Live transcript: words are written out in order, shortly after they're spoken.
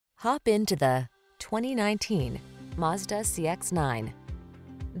Hop into the 2019 Mazda CX-9.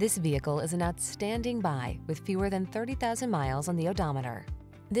 This vehicle is an outstanding buy with fewer than 30,000 miles on the odometer.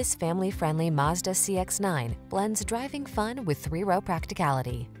 This family-friendly Mazda CX-9 blends driving fun with three-row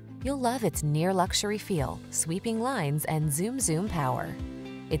practicality. You'll love its near-luxury feel, sweeping lines, and zoom power.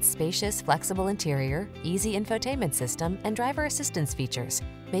 Its spacious, flexible interior, easy infotainment system, and driver assistance features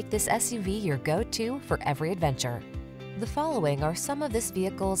make this SUV your go-to for every adventure. The following are some of this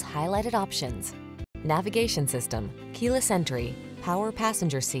vehicle's highlighted options: navigation system, keyless entry, power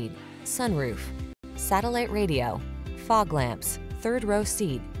passenger seat, sunroof, satellite radio, fog lamps, third row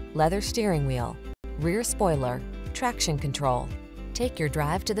seat, leather steering wheel, rear spoiler, traction control. Take your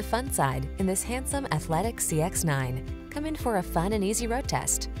drive to the fun side in this handsome, athletic CX-9. Come in for a fun and easy road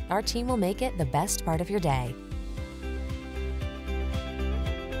test. Our team will make it the best part of your day.